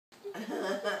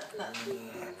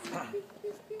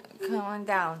Come on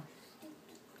down.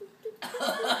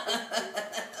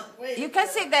 Wait, You can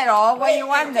sit there all when you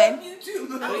want them. You two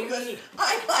move.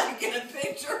 I gotta get a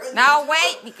picture of Now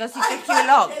wait, because it's a cute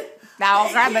look. Now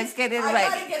Grandma's getting I ready.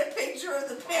 gotta get a picture of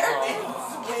the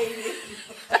parents waiting.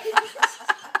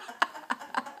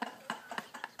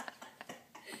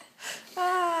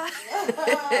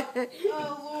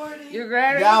 Oh, Lordy. You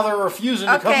ready? Now they're refusing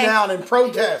to come down and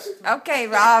protest. Okay,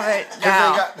 Robert.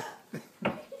 Now.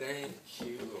 Thank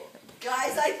you.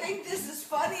 Guys, I think this is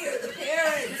funnier, the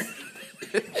parents.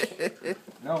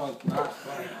 No, it's not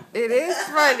funny. It is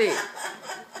funny.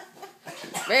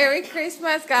 Merry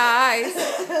Christmas, guys.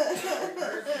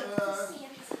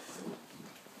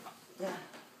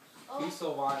 He's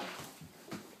so whiny.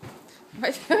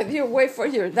 Why don't you wait for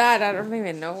your dad? I don't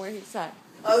even know where he's at.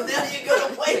 Oh, now you're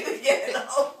gonna wait to get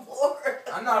on board.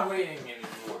 I'm not waiting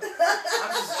anymore.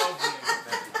 I'm just opening it.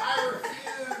 I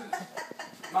refuse.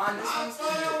 Mom, this one's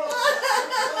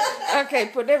cute. Okay,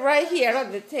 put it right here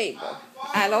on the table.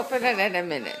 I'll open it in a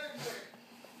minute.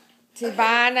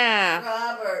 Tibana.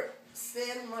 Robert,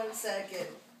 stand 1 second.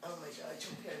 Oh my God,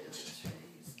 compared to the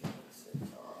trees. Oh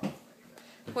my God.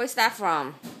 Where's that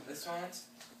from? This one's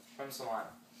from Salon.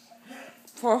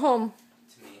 For whom?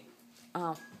 To me.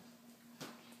 Oh.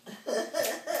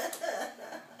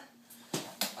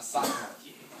 A sock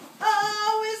monkey.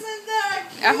 Oh, isn't that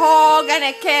cute? A hug and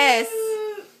a kiss.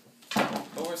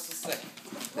 But we're still sick.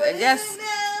 What is Yes. it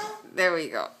now? There we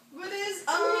go. What is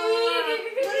that?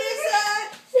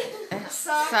 A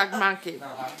sock monkey. No,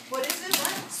 What is it?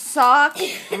 What? Sock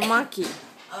monkey.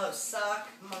 Oh, sock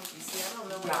monkey. See, I don't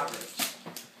know what Robert. it is.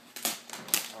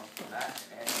 Oh, that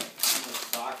and a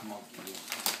sock monkey.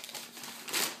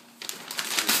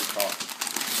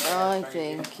 Oh,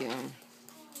 thank you.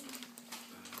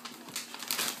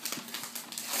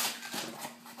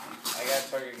 I got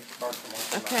Target card from one.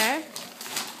 Okay.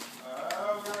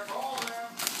 We're gonna call them.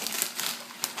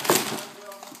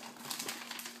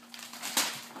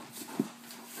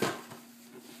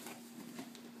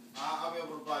 I'll be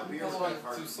able to buy beer This with one's that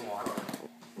card. too Salon.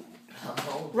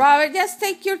 Robert, just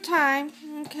take your time.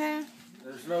 Okay.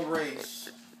 There's no race.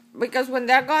 Because when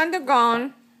they're gone, they're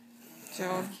gone.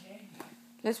 So,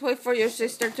 let's wait for your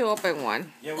sister to open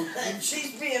one. Yeah, And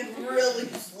she's being really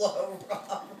slow,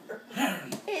 Robert.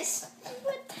 It's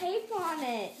put tape on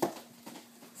it.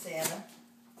 Santa.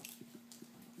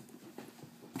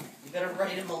 You better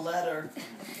write him a letter.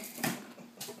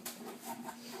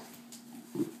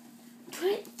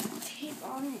 Put tape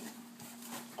on it.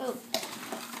 Oh,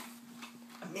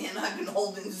 Man, I've been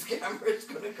holding this camera. It's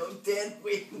gonna go dead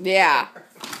weight. Yeah.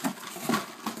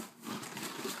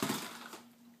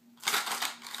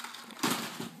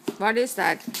 What is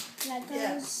that?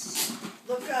 Legos.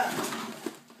 Look up.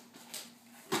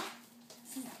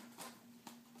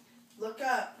 Look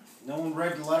up. no one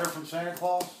read the letter from Santa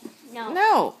Claus? No.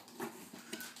 No.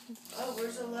 Oh,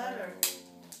 where's the letter?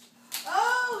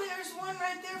 Oh, there's one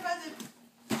right there by the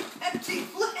empty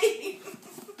plate.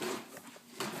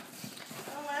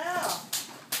 Oh, wow.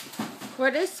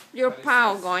 What is your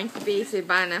pile going to be,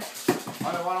 Sivana?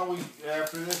 Why don't we,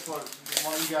 after this one,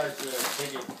 why don't you guys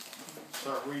take it,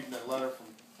 start reading the letter from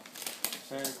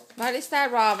Santa? What is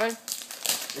that, Robert?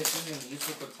 This is a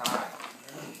musical tie.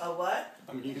 A what?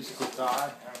 A musical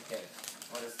tie. Okay,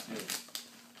 what is this?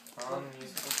 Turn on the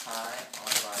musical tie on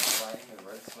by sliding the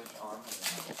red switch on the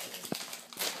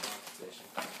position.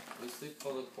 Loosely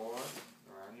pull the cord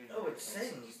around your neck. Oh, it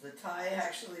sings. The tie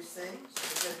actually sings.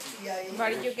 Is it T-I-E? What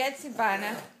did you get,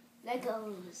 Sivana?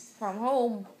 Legos. From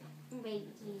home. Baby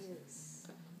Jesus.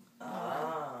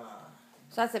 Ah.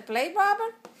 So that's a plate,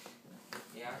 Robert?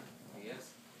 Yeah, I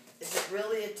guess. Is it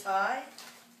really a tie?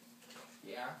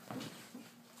 Yeah.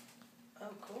 Oh,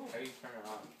 cool. How do you turn it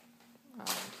on? Oh.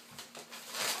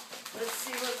 Let's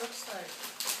see what it looks like.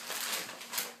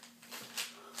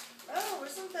 Oh,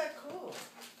 isn't that cool?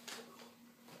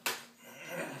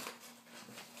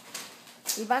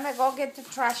 Ivana, go get the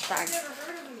trash bag. I've never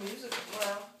heard of a musical.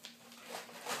 Well,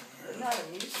 not a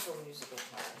musical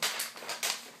tie.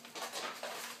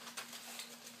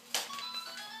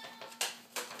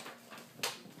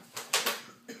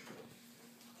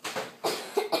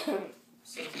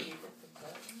 So do you hit the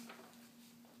button?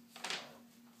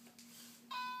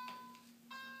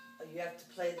 Oh, you have to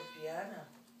play the piano.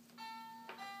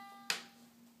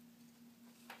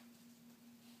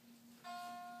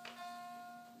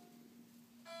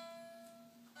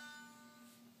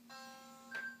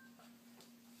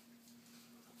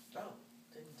 Oh,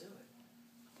 didn't do it.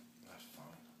 That's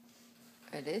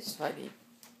funny. It is funny.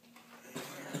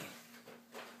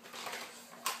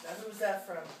 Now who's that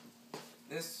from?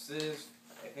 This is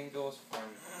a think it was from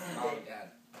Mom and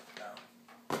Dad.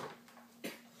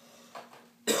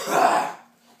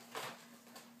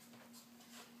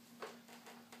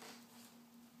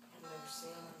 I've never seen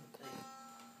anything.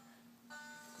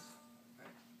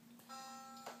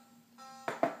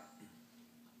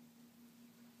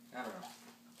 I don't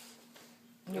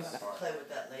know. You This can, part. Play with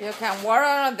that later. you can work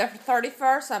on the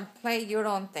 31st and play your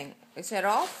own thing. Is it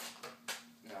off?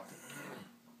 No.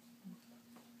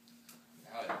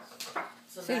 Now it is.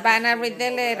 So Silvana, now he's read the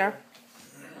reading letter.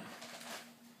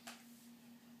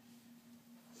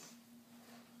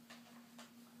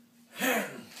 How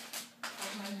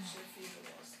much your fever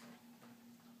was?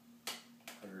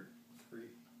 103.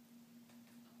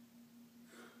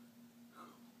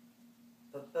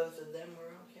 But both of them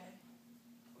were okay?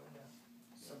 Or no?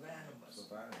 Savannah was.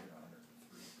 Savannah hit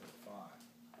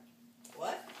 103.5.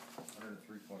 What?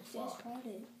 103.5.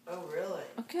 Started. Oh, really?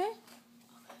 Okay.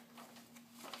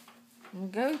 I'm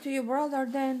going to your brother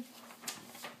then.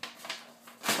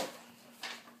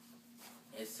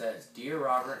 It says, Dear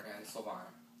Robert and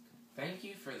Silvana, thank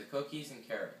you for the cookies and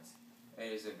carrots.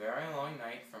 It is a very long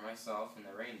night for myself and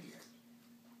the reindeer,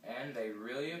 and they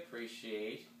really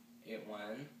appreciate it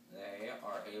when they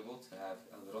are able to have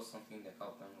a little something to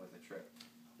help them with the trip.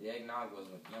 The eggnog was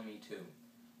yummy too.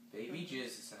 Baby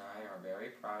Jesus and I are very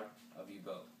proud of you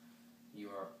both.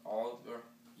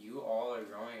 You all are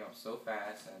growing up so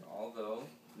fast, and although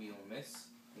we will miss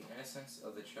the innocence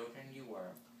of the children you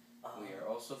were, we are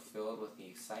also filled with the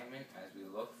excitement as we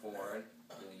look forward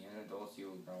to the young adults you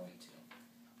will grow into.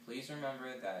 Please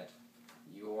remember that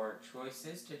your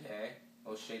choices today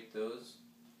will shape those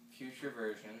future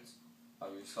versions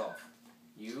of yourself.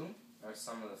 You are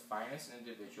some of the finest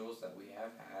individuals that we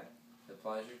have had the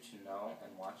pleasure to know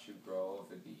and watch you grow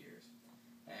over the years.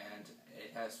 And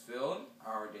it has filled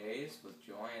our days with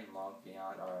joy and love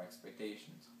beyond our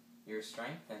expectations. Your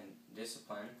strength and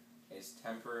discipline is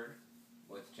tempered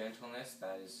with gentleness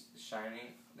that is a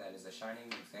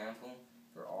shining example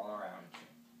for all around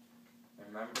you.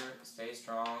 Remember, stay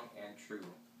strong and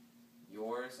true.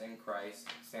 Yours in Christ,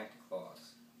 Santa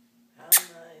Claus. How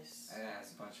nice. And it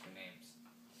has a bunch of names.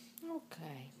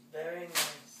 Okay. Very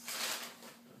nice.